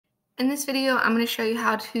In this video, I'm going to show you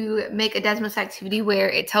how to make a Desmos activity where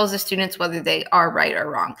it tells the students whether they are right or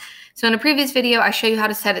wrong. So in a previous video, I show you how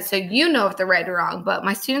to set it so you know if they're right or wrong, but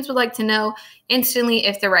my students would like to know instantly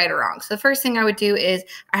if they're right or wrong. So the first thing I would do is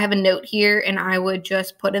I have a note here and I would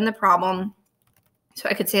just put in the problem. So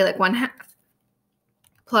I could say like 1/2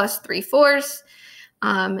 plus 3/4,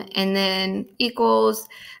 and then equals.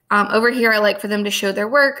 Over here, I like for them to show their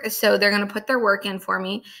work, so they're going to put their work in for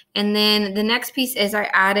me. And then the next piece is I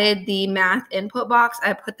added the math input box.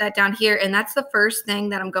 I put that down here, and that's the first thing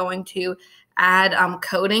that I'm going to add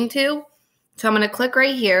coding to. So I'm going to click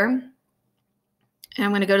right here, and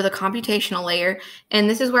I'm going to go to the computational layer, and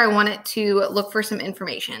this is where I want it to look for some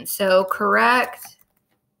information. So correct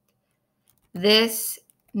this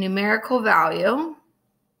numerical value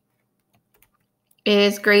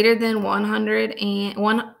is greater than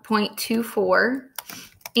 1.24,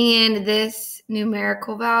 and this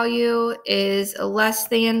numerical value is less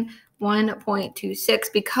than 1.26,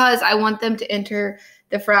 because I want them to enter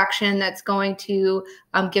the fraction that's going to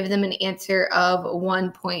give them an answer of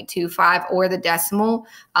 1.25 or the decimal.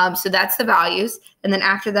 So that's the values. And then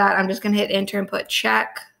after that, I'm just going to hit enter and put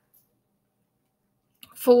check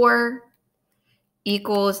 4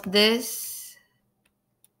 equals this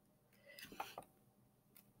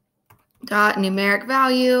dot numeric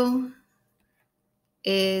value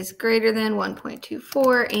is greater than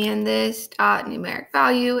 1.24, and this dot numeric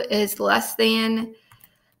value is less than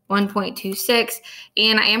 1.26.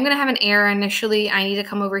 And I am going to have an error initially. I need to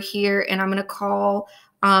come over here and I'm going to call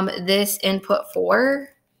this input 4.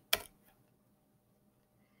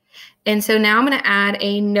 And so now I'm going to add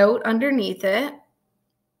a note underneath it.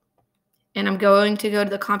 And I'm going to go to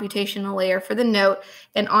the computational layer for the note.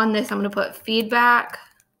 And on this, I'm going to put feedback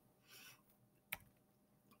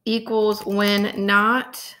equals when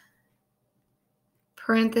not,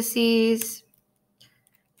 parentheses,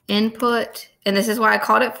 input, and this is why I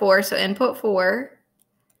called it 4, so input 4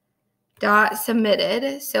 dot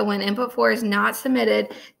submitted. So when input 4 is not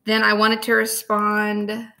submitted, then I want it to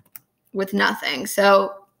respond with nothing.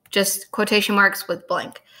 So just quotation marks with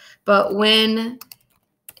blank. But when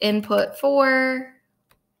input 4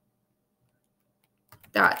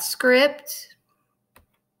 dot script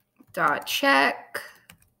dot check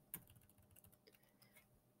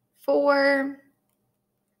 4.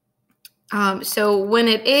 So when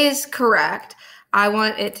it is correct, I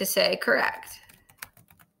want it to say correct.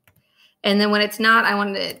 And then when it's not, I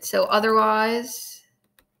want it, so otherwise,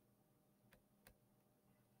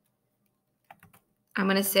 I'm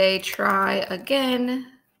going to say try again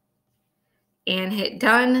and hit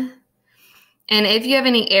done. And if you have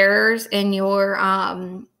any errors in your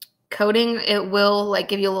coding, it will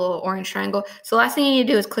give you a little orange triangle. So last thing you need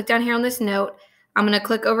to do is click down here on this note. I'm going to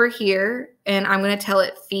click over here and I'm going to tell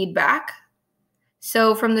it feedback.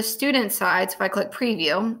 So from the student side, so if I click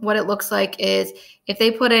preview, what it looks like is if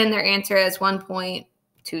they put in their answer as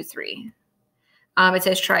 1.23, it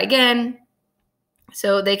says try again.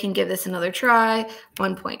 So they can give this another try,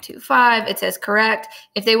 1.25. It says correct.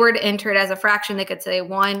 If they were to enter it as a fraction, they could say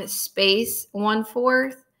 1 space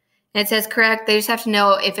 1/4. And it says correct. They just have to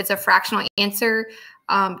know if it's a fractional answer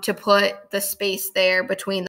to put the space there between